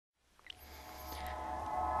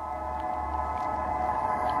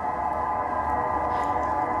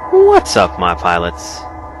What's up, my pilots?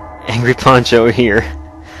 Angry Poncho here.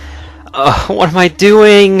 What am I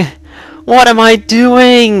doing? What am I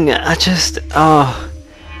doing? I'm just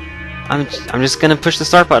gonna push the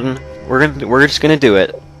start button. We're just gonna do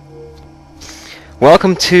it.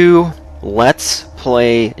 Welcome to Let's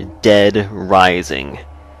Play Dead Rising.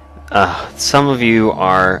 Some of you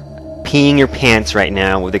are peeing your pants right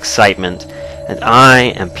now with excitement, and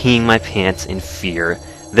I am peeing my pants in fear.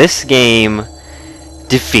 This game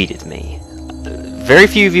defeated me. Very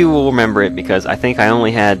few of you will remember it because I think I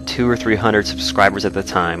only had 200 or 300 subscribers at the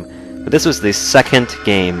time, but this was the second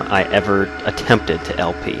game I ever attempted to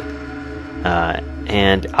LP,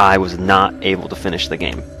 and I was not able to finish the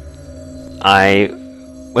game. I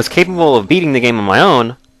was capable of beating the game on my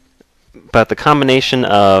own, but the combination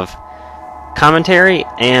of commentary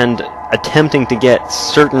and attempting to get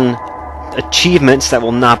certain achievements that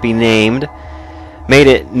will not be named made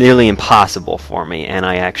it nearly impossible for me, and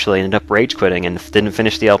I actually ended up rage quitting and didn't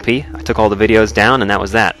finish the LP. I took all the videos down, and that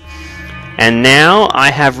was that. And now I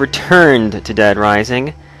have returned to Dead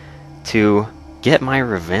Rising to get my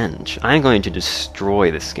revenge. I'm going to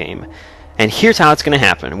destroy this game. And here's how it's going to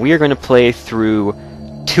happen. We are going to play through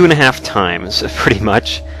 2.5 times, pretty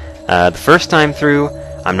much. The first time through,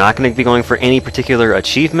 I'm not going to be going for any particular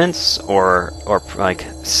achievements or like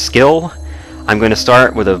skill. I'm going to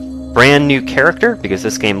start with a brand new character, because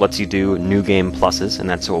this game lets you do new game pluses, and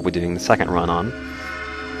that's what we're doing the second run on.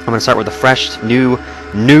 I'm going to start with a fresh, new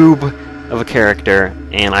noob of a character,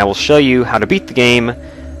 and I will show you how to beat the game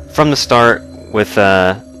from the start with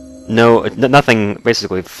nothing,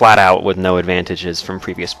 basically flat out with no advantages from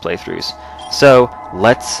previous playthroughs. So,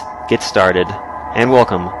 let's get started, and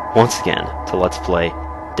welcome, once again, to Let's Play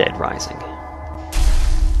Dead Rising.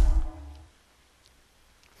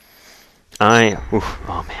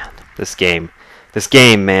 Oh man. This game,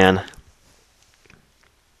 man.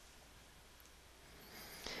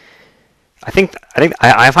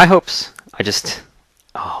 I have high hopes.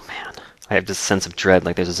 Oh man, I have this sense of dread,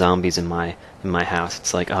 like there's zombies in my house.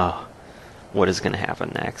 It's like, oh, what is gonna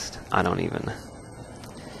happen next? I don't even.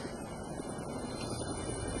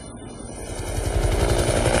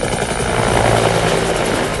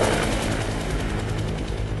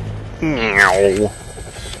 Meow.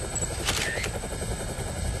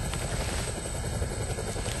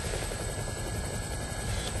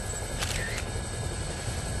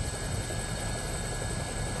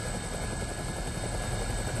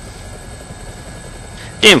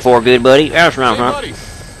 Damn for good, buddy. That's right, hey, buddy.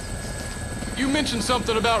 You mentioned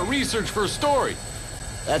something about research for a story.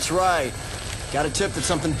 That's right. Got a tip that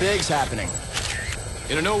something big's happening.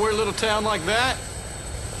 In a nowhere little town like that?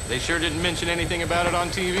 They sure didn't mention anything about it on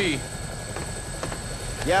TV.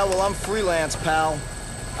 Yeah, well, I'm freelance, pal.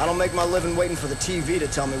 I don't make my living waiting for the TV to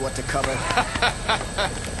tell me what to cover.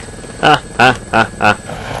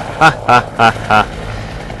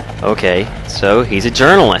 Okay, so he's a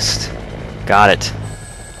journalist. Got it.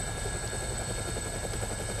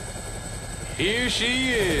 Here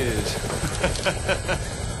she is.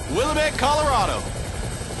 Willamette, Colorado.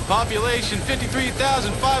 Population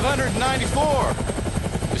 53,594.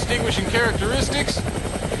 Distinguishing characteristics?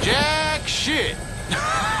 Jack shit.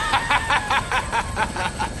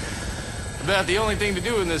 About the only thing to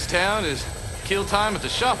do in this town is kill time at the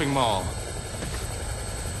shopping mall.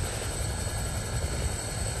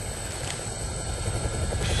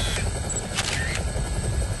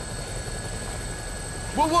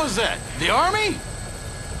 What was that? The army?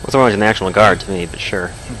 Looks like a National Guard to me, but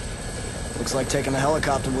sure. Looks like taking a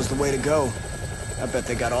helicopter was the way to go. I bet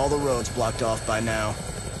they got all the roads blocked off by now.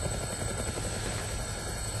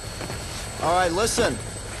 All right, listen.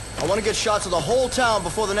 I want to get shots of the whole town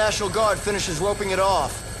before the National Guard finishes roping it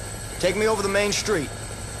off. Take me over the main street.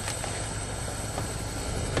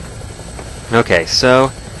 Okay,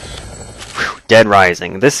 so Dead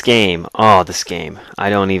Rising. This game. This game.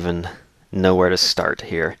 I don't even know where to start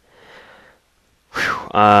here.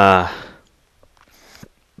 I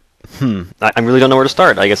really don't know where to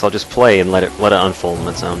start. I guess I'll just play and let it unfold on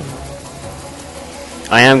its own.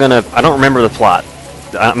 I don't remember the plot.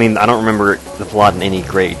 I mean, I don't remember the plot in any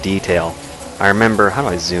great detail. I remember... How do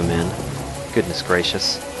I zoom in? Goodness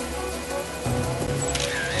gracious.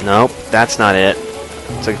 Nope, that's not it.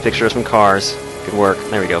 Took a picture of some cars. Good work.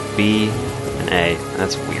 There we go. B and A.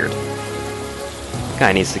 That's weird.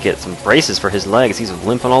 Guy needs to get some braces for his legs. He's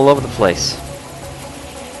limping all over the place.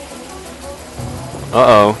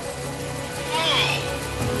 Uh-oh.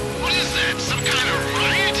 Whoa! What is that? Some kind of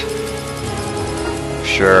riot?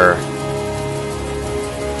 Sure.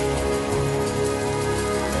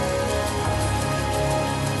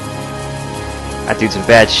 That dude's in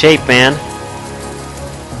bad shape, man.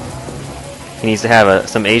 He needs to have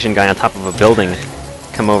some Asian guy on top of a building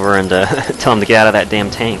come over and tell him to get out of that damn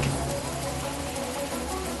tank.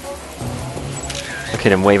 Look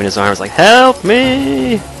at him waving his arms like, "Help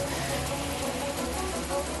me!"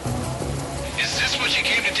 Is this what you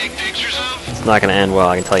came to take pictures of? It's not gonna end well,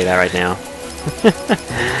 I can tell you that right now.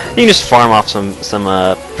 You can just farm off some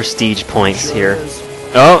prestige points here.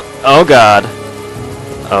 Oh god.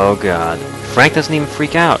 Oh god. Frank doesn't even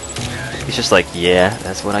freak out. He's just like, yeah,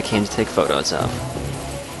 that's what I came to take photos of.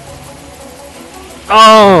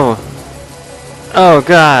 Oh! Oh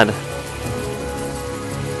god. No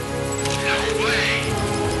way!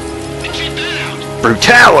 They checked that out!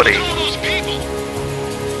 Brutality! All those people!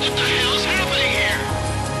 What the hell's happening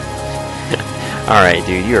here? Alright,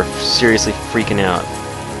 dude, you are seriously freaking out.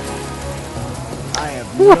 I have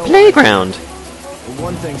Ooh, no a playground! idea. But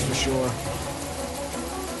one thing's for sure.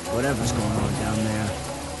 Whatever's going on down there,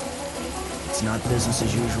 it's not business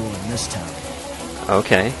as usual in this town.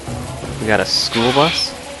 Okay. We got a school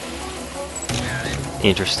bus.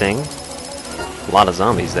 Interesting. A lot of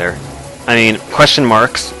zombies there. I mean, question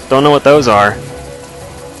marks. Don't know what those are.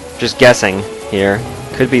 Just guessing here.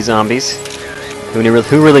 Could be zombies.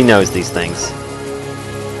 Who really knows these things?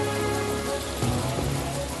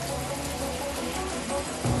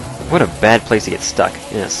 What a bad place to get stuck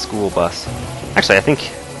in a school bus. Actually, I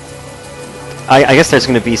think... I guess there's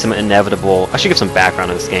going to be some inevitable... I should give some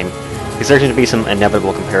background on this game. Because there's going to be some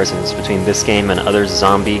inevitable comparisons between this game and other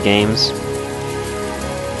zombie games.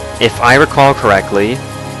 If I recall correctly,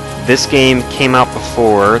 this game came out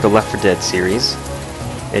before the Left 4 Dead series.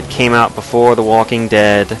 It came out before The Walking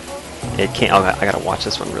Dead. It came... Oh, I gotta watch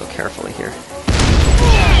this one real carefully here.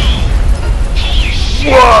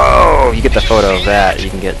 Whoa! You get the photo of that, you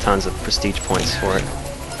can get tons of prestige points for it.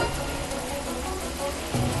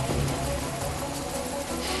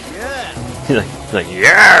 Yeah. He's like,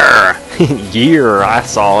 yeah! Year, I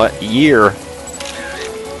saw it. Year.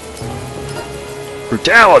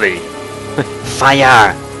 Brutality!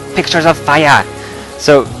 Fire! Pictures of fire!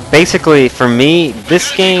 So, basically, for me,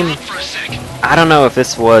 this game... I don't know if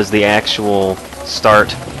this was the actual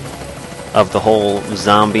start of the whole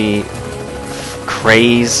zombie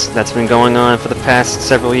craze that's been going on for the past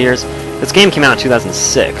several years. This game came out in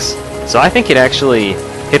 2006, so I think it actually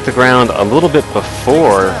hit the ground a little bit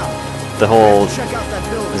before the whole Check out that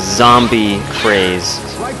building. zombie craze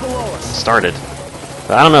Right below us. started.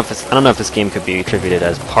 But I don't know if this game could be attributed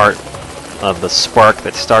as part of the spark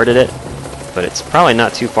that started it, but it's probably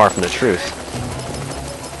not too far from the truth.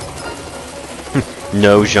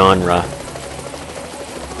 No genre.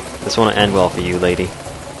 This won't end well for you, lady.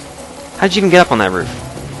 How did you even get up on that roof?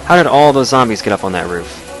 How did all those zombies get up on that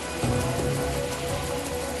roof?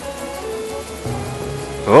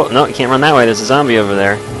 Oh, no, you can't run that way. There's a zombie over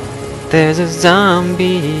there. There's a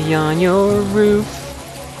zombie on your roof.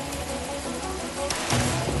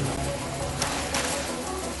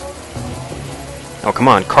 Oh, come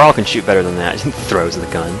on. Carl can shoot better than that. He throws the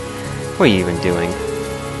gun. What are you even doing?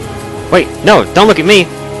 Wait, no, don't look at me!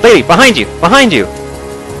 Lady, behind you! Behind you!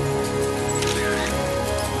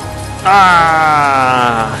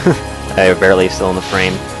 Ah! Hey, barely still in the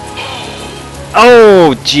frame.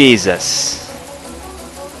 Oh, Jesus!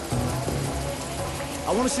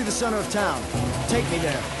 I want to see the center of town. Take me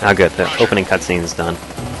there. Ah, good. The opening cutscene is done.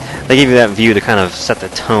 They give you that view to kind of set the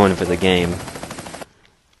tone for the game.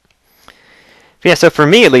 But yeah, so for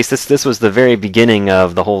me at least, this was the very beginning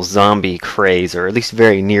of the whole zombie craze, or at least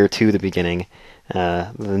very near to the beginning.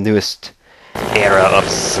 The newest era of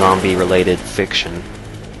zombie-related fiction,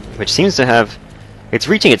 which seems to have... It's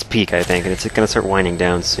reaching its peak, I think, and it's going to start winding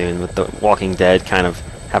down soon, with The Walking Dead kind of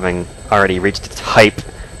having already reached its hype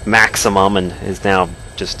maximum and is now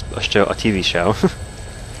just a TV show.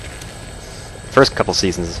 First couple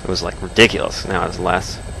seasons, it was like ridiculous. Now it's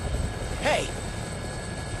less. Hey!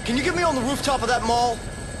 Can you get me on the rooftop of that mall?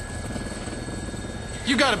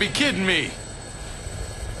 You gotta be kidding me!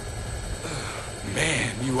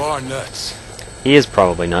 Man, you are nuts. He is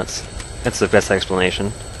probably nuts. That's the best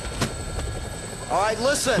explanation. Alright,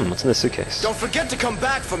 listen. What's in the suitcase? Don't forget to come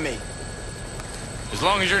back for me. As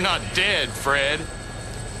long as you're not dead, Fred.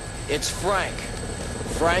 It's Frank.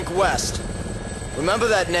 Frank West. Remember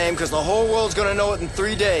that name, because the whole world's gonna know it in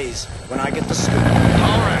 3 days, when I get the scoop.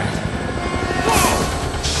 Alright.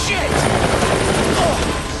 Shit!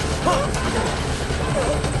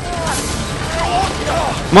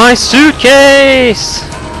 My suitcase!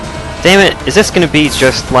 Damn it, is this gonna be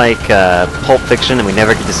just like Pulp Fiction and we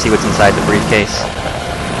never get to see what's inside the briefcase?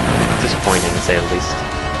 Disappointing, to say the least.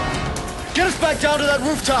 Get us back down to that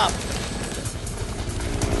rooftop!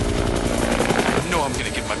 I know I'm gonna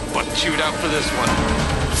get my butt chewed out for this one.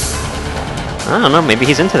 I don't know, maybe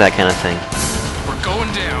he's into that kind of thing. We're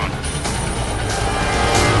going down.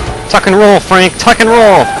 Tuck and roll, Frank! Tuck and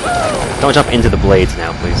roll! Don't jump into the blades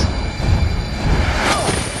now, please.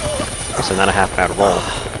 Also, not a half bad roll.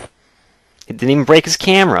 It didn't even break his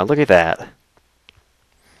camera, look at that.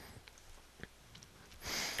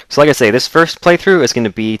 So like I say, this first playthrough is going to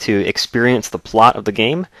be to experience the plot of the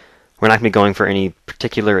game. We're not going to be going for any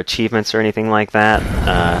particular achievements or anything like that.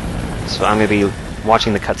 So I'm going to be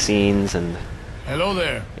watching the cutscenes, and Hello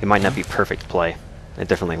there. it might not be perfect play. It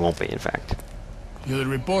definitely won't be, in fact. You're the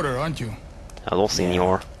reporter, aren't you? Hello,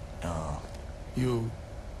 senor. You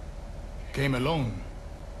came alone.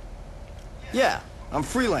 Yeah, I'm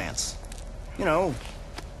freelance. You know,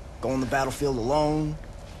 go on the battlefield alone,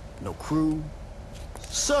 no crew.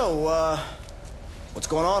 So, what's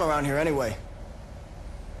going on around here anyway?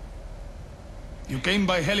 You came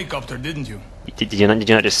by helicopter, didn't you? Did you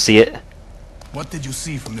not just see it? What did you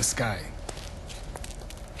see from the sky?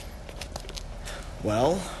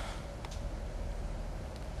 Well,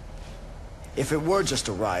 if it were just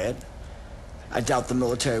a riot, I doubt the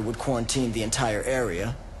military would quarantine the entire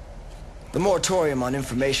area. The moratorium on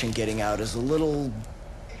information getting out is a little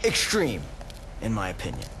extreme, in my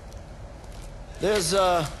opinion. There's,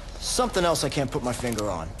 something else I can't put my finger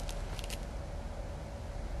on.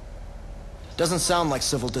 Doesn't sound like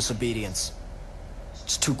civil disobedience.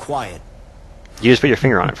 It's too quiet. You just put your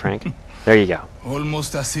finger on it, Frank. There you go.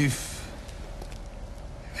 Almost as if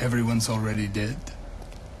everyone's already dead.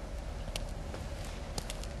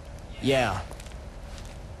 Yeah.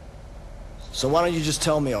 So why don't you just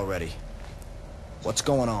tell me already? What's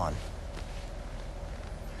going on?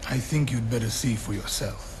 I think you'd better see for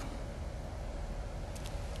yourself.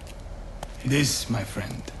 This, my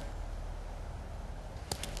friend,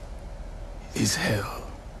 is hell.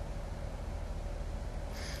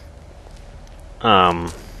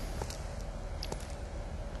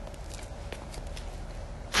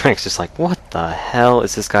 Frank's just like, what the hell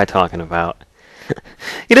is this guy talking about?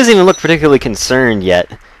 He doesn't even look particularly concerned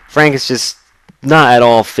yet. Frank is just not at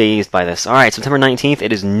all fazed by this. Alright, September 19th,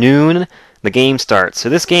 it is noon, the game starts. So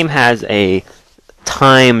this game has a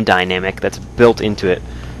time dynamic that's built into it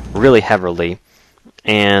really heavily,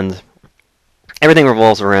 and everything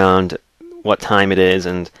revolves around what time it is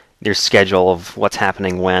and your schedule of what's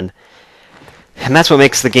happening when. And that's what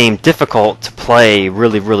makes the game difficult to play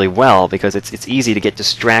really, really well, because it's easy to get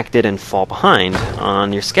distracted and fall behind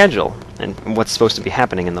on your schedule and what's supposed to be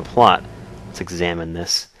happening in the plot. Let's examine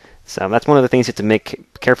this. So that's one of the things you have to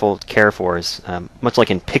make careful care for, is much like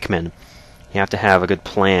in Pikmin, you have to have a good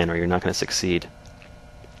plan or you're not going to succeed.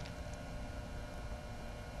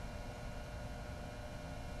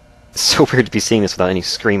 It's so weird to be seeing this without any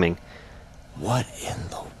screaming. What in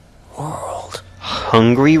the world?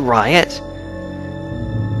 Hungry Riot?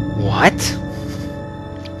 What?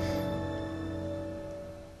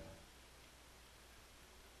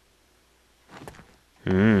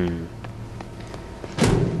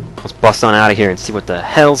 Let's bust on out of here and see what the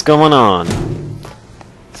hell's going on.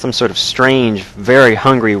 Some sort of strange, very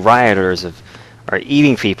hungry rioters are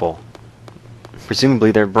eating people.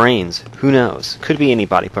 Presumably their brains. Who knows? Could be any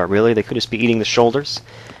body part, really. They could just be eating the shoulders.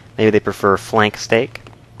 Maybe they prefer flank steak.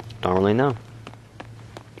 Don't really know.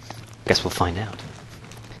 Guess we'll find out.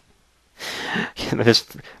 I'm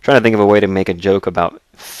just trying to think of a way to make a joke about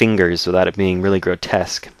fingers without it being really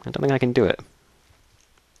grotesque. I don't think I can do it.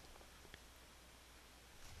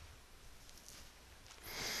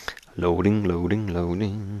 Loading, loading,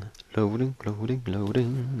 loading. Loading, loading,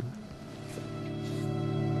 loading.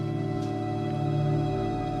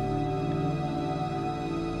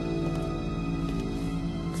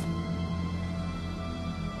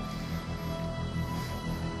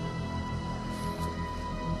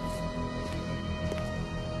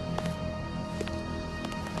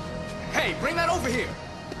 Hey, bring that over here!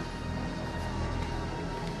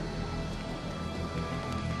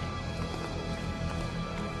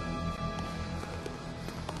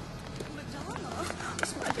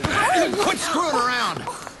 Quit screwing around!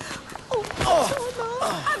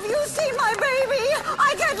 Have you seen my baby?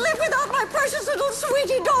 I can't live without my precious little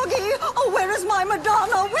sweetie doggy. Oh, where is my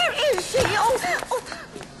Madonna? Where is she? Oh.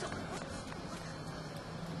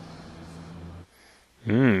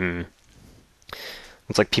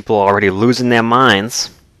 Looks like people are already losing their minds.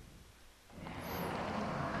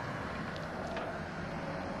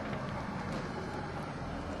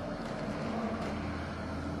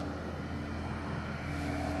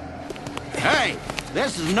 Hey,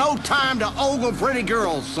 this is no time to ogle pretty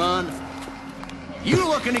girls, son. You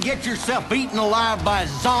looking to get yourself eaten alive by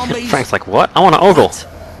zombies? Frank's like, what? I want to ogle.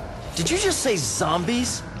 Did you just say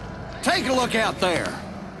zombies? Take a look out there.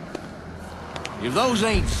 If those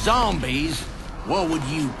ain't zombies, what would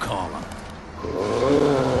you call them?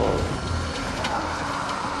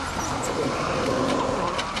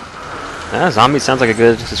 Zombie sounds like a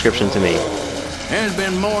good description to me. There's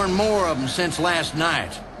been more and more of them since last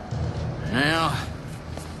night. Now,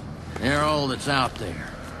 they're all that's out there.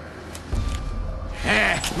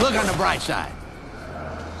 Look on the bright side.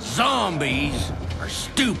 Zombies are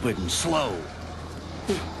stupid and slow.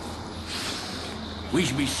 We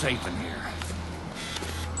should be safe in here.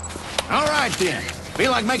 All right, then.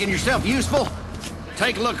 Feel like making yourself useful?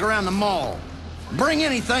 Take a look around the mall. Bring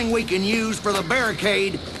anything we can use for the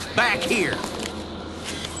barricade back here.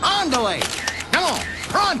 Andale! Come on,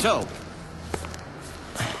 pronto!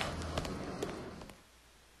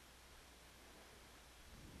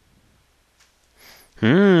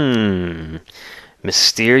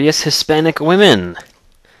 Mysterious Hispanic women.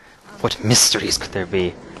 What mysteries could there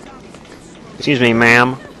be? Excuse me,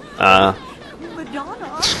 ma'am.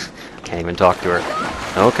 Madonna. Can't even talk to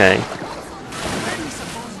her. Okay.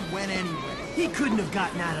 He couldn't have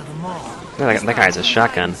gotten out of the mall. That guy has a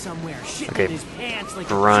shotgun. Okay,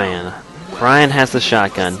 Brian. Brian has the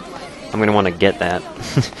shotgun. I'm gonna want to get that.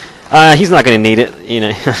 He's not gonna need it, you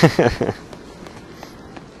know.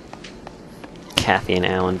 Kathy and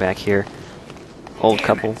Alan back here. Old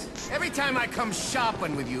couple. Every time I come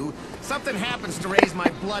shopping with you, something happens to raise my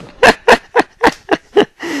blood.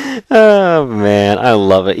 Oh man, I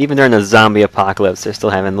love it. Even during the zombie apocalypse, they're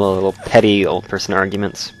still having little petty old person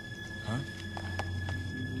arguments.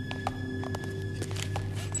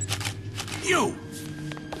 You!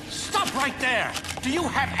 Stop right there! Do you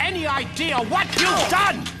have any idea what you've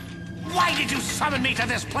done? Why did you summon me to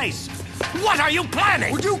this place? What are you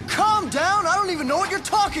planning? Would you calm down? I don't even know what you're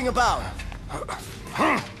talking about.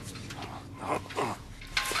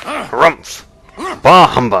 Rumph! Bah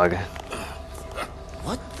humbug!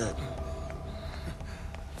 What the...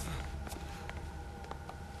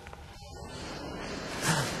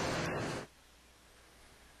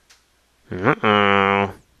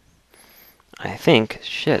 Uh-oh. I think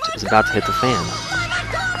shit is about to hit the fan.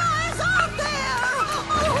 Madonna is out there!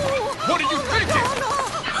 What are you thinking?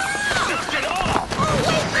 Just get off!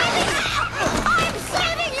 I'm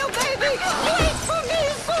saving you, baby! Wait for me,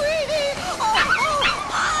 sweetie!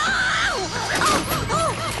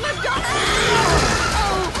 Madonna!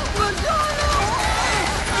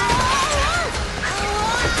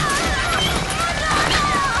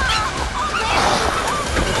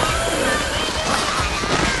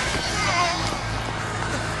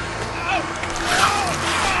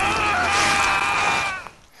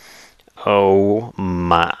 Oh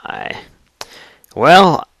my.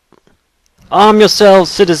 Well, arm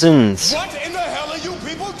yourselves, citizens! What in the hell are you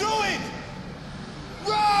people doing?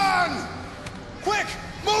 Run! Quick,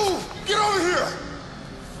 move! Get over here!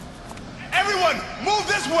 Everyone, move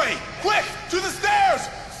this way! Quick, to the stairs!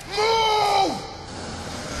 Move!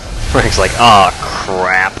 Frank's like, aw,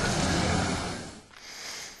 crap.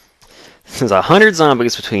 There's 100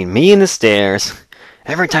 zombies between me and the stairs.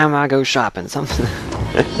 Every time I go shopping, something...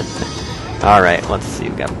 Alright, let's see.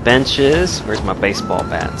 We've got benches. Where's my baseball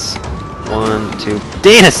bats? 1, 2...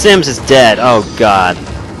 Dana Sims is dead! Oh, God.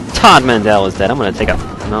 Todd Mandel is dead. I'm gonna take a...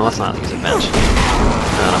 No, let's not use a bench. No,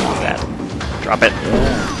 I don't want that. Drop it.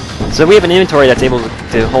 So we have an inventory that's able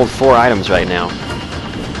to hold 4 items right now.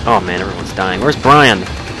 Oh, man, everyone's dying. Where's Brian?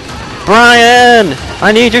 Brian!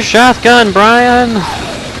 I need your shotgun, Brian!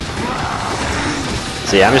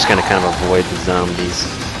 So yeah, I'm just gonna kind of avoid the zombies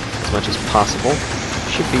as much as possible.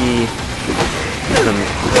 Should be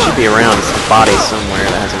around this body somewhere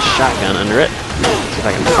that has a shotgun under it. See if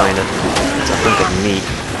I can find it. It's a hunk of meat.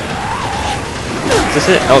 Is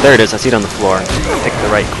this it? Oh, there it is. I see it on the floor. Pick the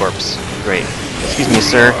right corpse. Great. Excuse me,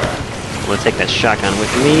 sir. I'm gonna take that shotgun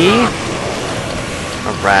with me.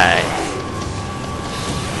 Alright.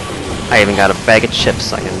 I even got a bag of chips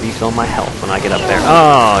so I can refill my health when I get up there.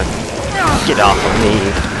 Oh, get off of me.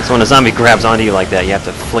 So when a zombie grabs onto you like that, you have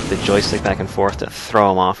to flick the joystick back and forth to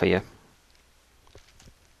throw him off of you.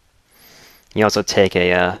 You also take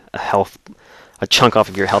a chunk off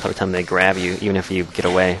of your health every time they grab you, even if you get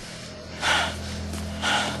away.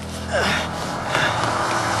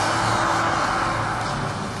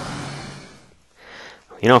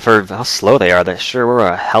 You know, for how slow they are, there sure were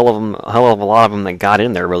a hell of a lot of them that got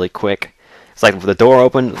in there really quick. It's like the door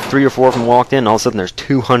opened, 3 or 4 of them walked in, and all of a sudden there's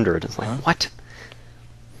 200. It's like, what?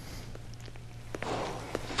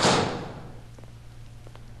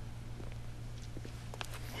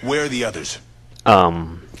 Where are the others?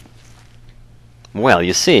 Well,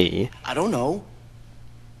 you see... I don't know.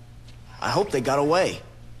 I hope they got away.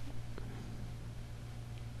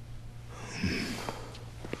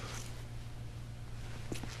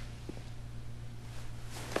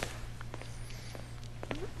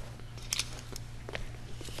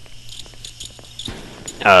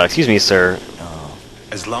 Excuse me, sir.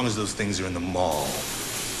 As long as those things are in the mall,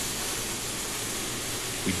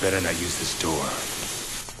 we better not use this door.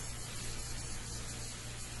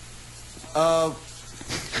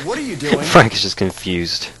 What are you doing? Frank is just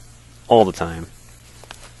confused all the time.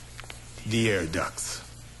 The air ducts.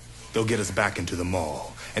 They'll get us back into the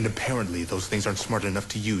mall, and apparently those things aren't smart enough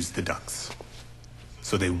to use the ducts.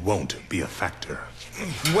 So they won't be a factor.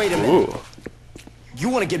 Wait a minute. Ooh. You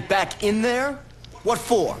want to get back in there? What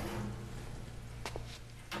for?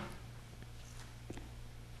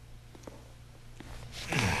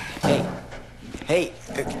 Hey.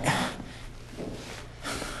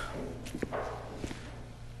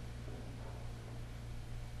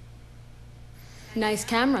 Nice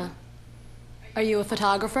camera. Are you a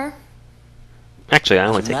photographer? Actually, I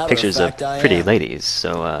only As a take matter of pictures of fact, I pretty am. ladies,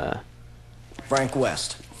 so, Frank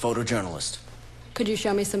West, photojournalist. Could you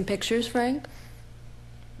show me some pictures, Frank?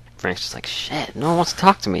 Frank's just like, shit, no one wants to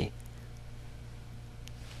talk to me.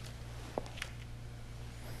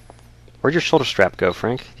 Where'd your shoulder strap go,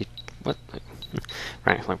 Frank? What?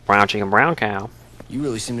 Frank's like, brown chicken, brown cow. You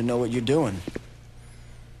really seem to know what you're doing.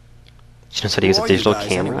 She knows how to use Who a are you digital guys,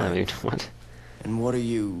 camera? anyway? I mean, what? And what are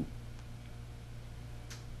you...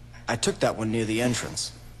 I took that one near the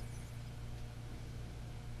entrance.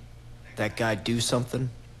 That guy do something?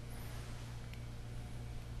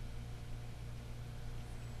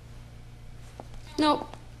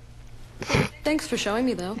 Nope. Thanks for showing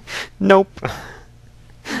me, though. Nope.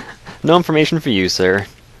 No information for you, sir.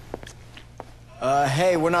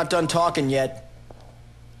 Hey, we're not done talking yet.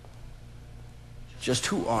 Just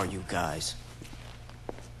who are you guys?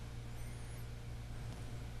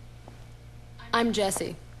 I'm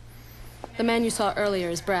Jesse. The man you saw earlier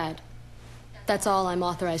is Brad. That's all I'm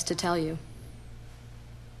authorized to tell you.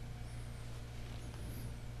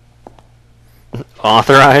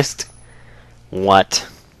 Authorized? What?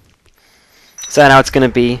 Is that how it's gonna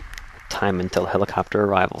be? Time until helicopter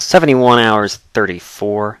arrival. 71 hours,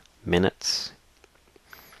 34 minutes.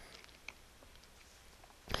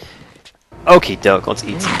 Okie doke, let's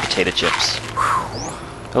eat some potato chips.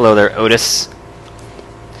 Hello there, Otis.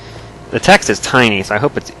 The text is tiny, so I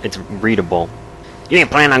hope it's readable. You ain't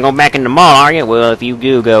planning on going back in the mall, are you? Well, if you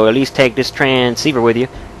do go, at least take this transceiver with you.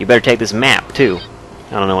 You better take this map, too.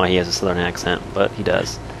 I don't know why he has a southern accent, but he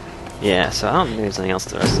does. Yeah, so I don't think there's anything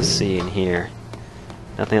else for us to see in here.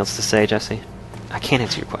 Nothing else to say, Jesse? I can't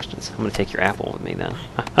answer your questions. I'm gonna take your apple with me, then.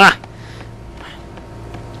 Ha!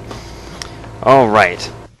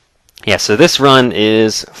 Alright. Yeah, so this run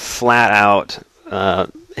is flat out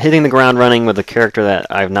hitting the ground running with a character that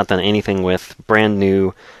I've not done anything with. Brand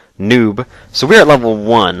new noob. So we're at level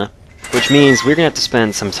 1, which means we're going to have to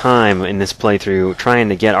spend some time in this playthrough trying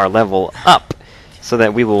to get our level up so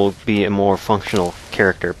that we will be a more functional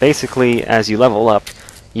character. Basically, as you level up,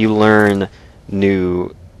 you learn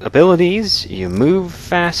new abilities, you move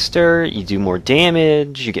faster, you do more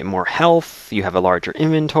damage, you get more health, you have a larger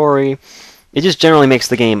inventory. It just generally makes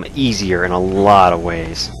the game easier in a lot of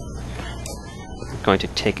ways. I'm going to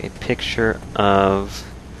take a picture of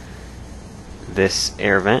this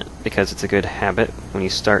air vent because it's a good habit when you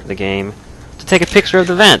start the game to take a picture of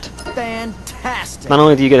the vent. Fantastic! Not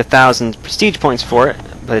only do you get 1,000 prestige points for it,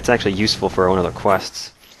 but it's actually useful for one of the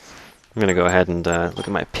quests. I'm going to go ahead and look at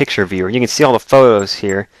my picture viewer. You can see all the photos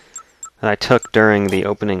here that I took during the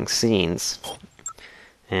opening scenes.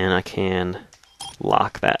 And I can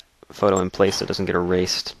lock that photo in place so it doesn't get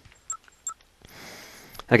erased.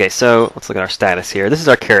 Okay, so let's look at our status here. This is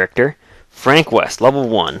our character, Frank West, level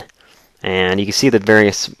 1. And you can see the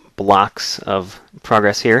various blocks of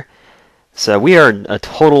progress here. So we are a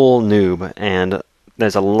total noob, and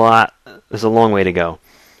there's a long way to go.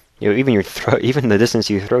 You know, even the distance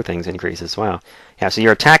you throw things increases. Wow. Yeah, so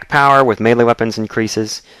your attack power with melee weapons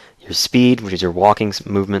increases. Your speed, which is your walking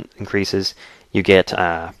movement, increases. You get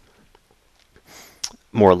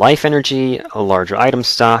more life energy, a larger item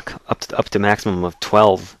stock, up to maximum of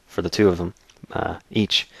 12 for the two of them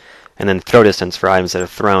each, and then throw distance for items that are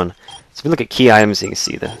thrown. So if we look at key items, you can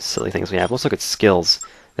see the silly things we have. Let's look at skills.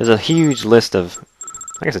 There's a huge list of,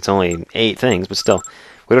 I guess it's only 8 things, but still,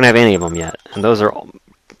 we don't have any of them yet, and those are,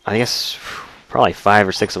 I guess, probably 5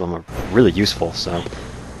 or 6 of them are really useful. So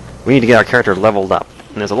we need to get our character leveled up,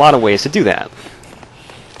 and there's a lot of ways to do that.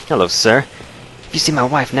 Hello, sir. If you see my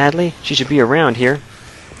wife, Natalie, she should be around here.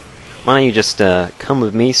 Why don't you just come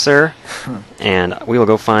with me, sir, and we will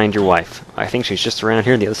go find your wife. I think she's just around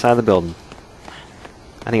here on the other side of the building.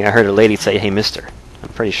 I think I heard a lady say, "Hey, mister." I'm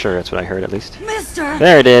pretty sure that's what I heard, at least. Mister!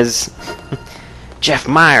 There it is. Jeff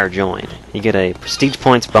Meyer joined. You get a prestige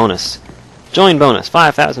points bonus. Join bonus,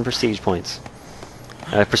 5,000 prestige points.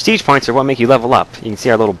 Prestige points are what make you level up. You can see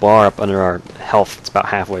our little bar up under our health. It's about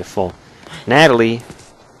halfway full. Natalie,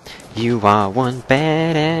 you are one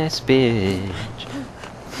badass bitch.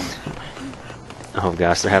 Oh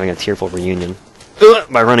gosh, they're having a tearful reunion.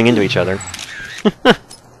 By running into each other.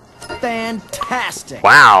 Fantastic!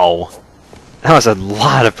 Wow! That was a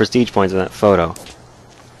lot of prestige points in that photo.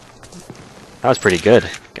 That was pretty good.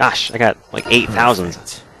 Gosh, I got like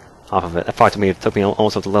 8,000 off of it. That probably took me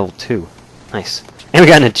almost up to level 2. Nice. And we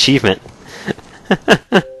got an achievement.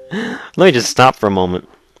 Let me just stop for a moment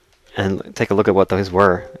and take a look at what those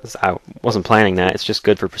were. I wasn't planning that. It's just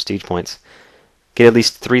good for prestige points. Get at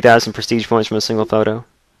least 3,000 prestige points from a single photo.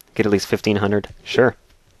 Get at least 1,500. Sure.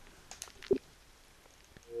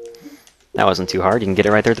 That wasn't too hard. You can get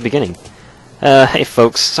it right there at the beginning. Hey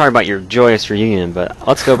folks, sorry about your joyous reunion, but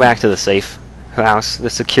let's go back to the safe house, the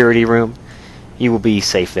security room. You will be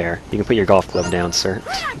safe there. You can put your golf club down, sir.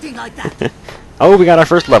 Acting like that. Oh, we got our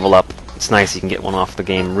first level up. It's nice you can get one off the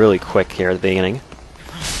game really quick here at the beginning.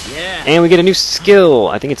 Yeah. And we get a new skill.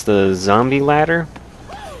 I think it's the zombie ladder.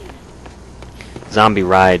 Zombie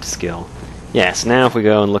ride skill. Yes, now if we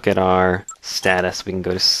go and look at our status, we can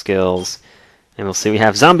go to skills. And we'll see we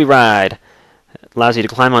have zombie ride. It allows you to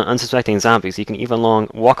climb on unsuspecting zombies. You can even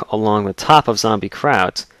walk along the top of zombie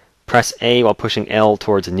crowds. Press A while pushing L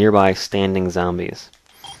towards nearby standing zombies.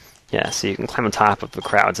 Yeah, so you can climb on top of the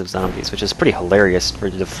crowds of zombies, which is pretty hilarious for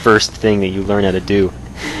the first thing that you learn how to do.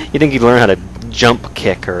 You think you'd learn how to jump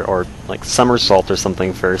kick or like somersault or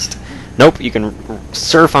something first. Nope, you can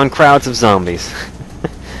surf on crowds of zombies.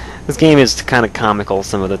 This game is kind of comical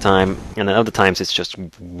some of the time, and then other times it's just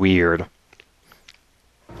weird.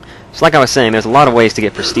 So like I was saying, there's a lot of ways to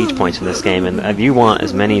get prestige points in this game, and you want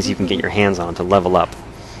as many as you can get your hands on to level up.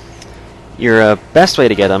 Your best way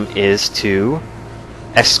to get them is to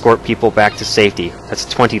escort people back to safety. That's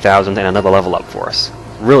 20,000 and another level up for us.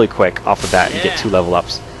 Really quick, off the bat, you get 2 level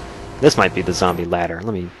ups. This might be the zombie ladder.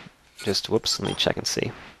 Let me just, whoops, let me check and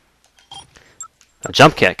see. A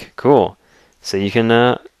jump kick, cool. So you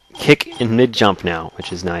can kick in mid-jump now,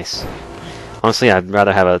 which is nice. Honestly, I'd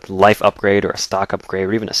rather have a life upgrade or a stock upgrade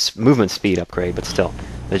or even a movement speed upgrade, but still.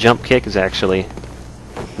 The jump kick is actually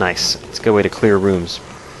nice. It's a good way to clear rooms.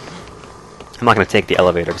 I'm not going to take the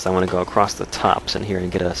elevator because I want to go across the tops in here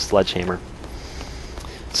and get a sledgehammer.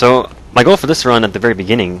 So, my goal for this run at the very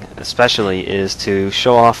beginning, especially, is to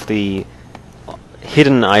show off the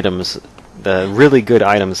hidden items, the really good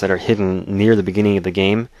items that are hidden near the beginning of the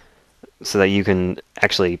game, so that you can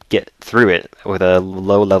actually get through it with a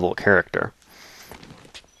low-level character.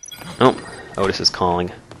 Oh, Otis is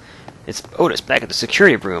calling. It's Otis back at the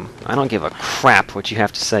security room. I don't give a crap what you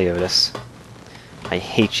have to say, Otis. I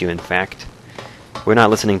hate you, in fact. We're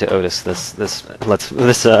not listening to Otis this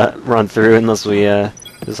run through unless we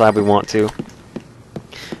decide we want to.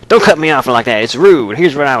 Don't cut me off like that. It's rude.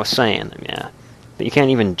 Here's what I was saying. Yeah, but you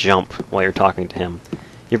can't even jump while you're talking to him.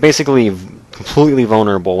 You're basically completely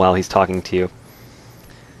vulnerable while he's talking to you.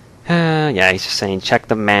 Yeah, he's just saying check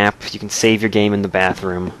the map. You can save your game in the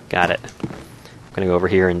bathroom. Got it. I'm gonna go over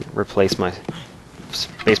here and replace my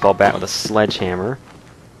baseball bat with a sledgehammer,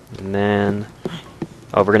 and then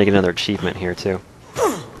oh, we're gonna get another achievement here too.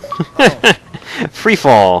 Free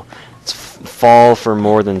fall. It's fall for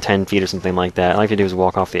more than 10 feet or something like that. All you have to do is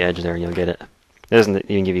walk off the edge there and you'll get it. It doesn't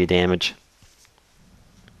even give you damage.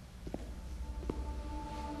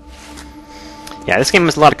 Yeah, this game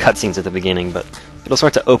has a lot of cutscenes at the beginning, but it'll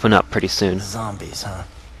start to open up pretty soon. Zombies, huh?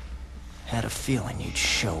 Had a feeling you'd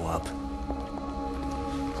show up.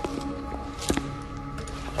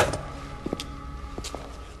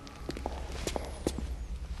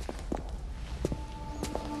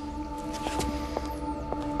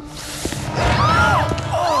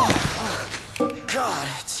 God,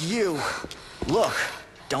 it's you. Look,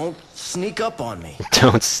 don't sneak up on me.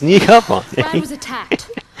 Don't sneak up on me. Brad was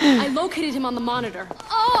attacked. I located him on the monitor.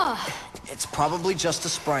 Ugh! It's probably just a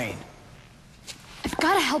sprain. I've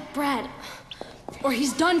got to help Brad, or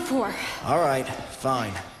he's done for. All right,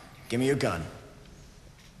 fine. Give me your gun.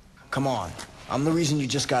 Come on. I'm the reason you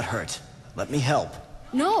just got hurt. Let me help.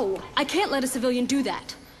 No, I can't let a civilian do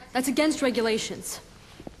that. That's against regulations.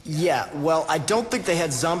 Yeah, well, I don't think they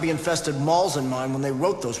had zombie-infested malls in mind when they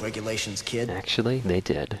wrote those regulations, kid. Actually, they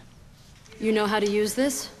did. You know how to use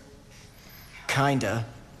this? Kinda.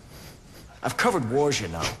 I've covered wars, you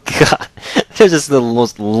know. God, this is the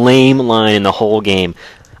most lame line in the whole game.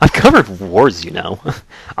 I've covered wars, you know.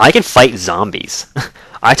 I can fight zombies.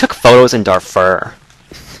 I took photos in Darfur.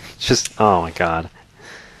 It's just, oh my god.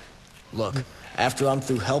 Look, after I'm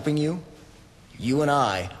through helping you, you and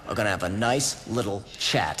I are gonna have a nice little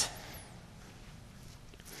chat.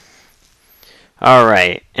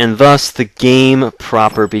 Alright, and thus the game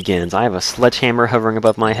proper begins. I have a sledgehammer hovering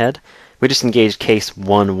above my head. We just engaged case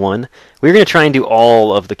 1-1. We're going to try and do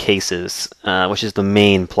all of the cases, which is the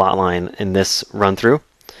main plot line in this run-through.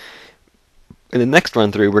 In the next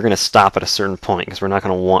run-through, we're going to stop at a certain point, because we're not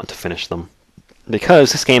going to want to finish them.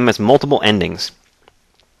 Because this game has multiple endings.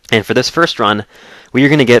 And for this first run, we are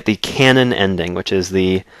going to get the canon ending, which is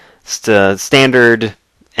the standard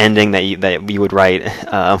ending that you would write,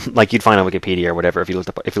 like you'd find on Wikipedia or whatever if you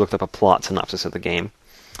looked up a plot synopsis of the game.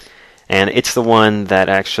 And it's the one that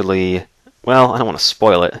actually, well, I don't want to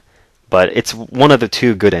spoil it, but it's one of the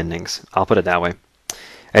two good endings. I'll put it that way.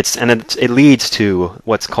 It leads to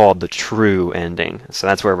what's called the true ending. So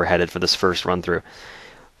that's where we're headed for this first run through.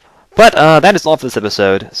 But that is all for this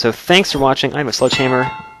episode. So thanks for watching. I have a sledgehammer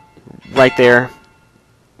right there.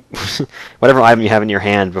 Whatever item you have in your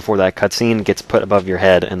hand before that cutscene gets put above your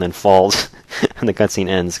head and then falls and the cutscene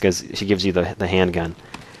ends because she gives you the handgun.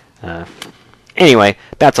 Anyway,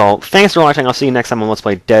 that's all. Thanks for watching. I'll see you next time on Let's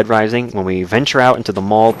Play Dead Rising when we venture out into the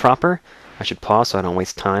mall proper. I should pause so I don't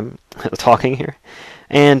waste time talking here.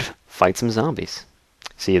 And fight some zombies.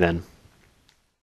 See you then.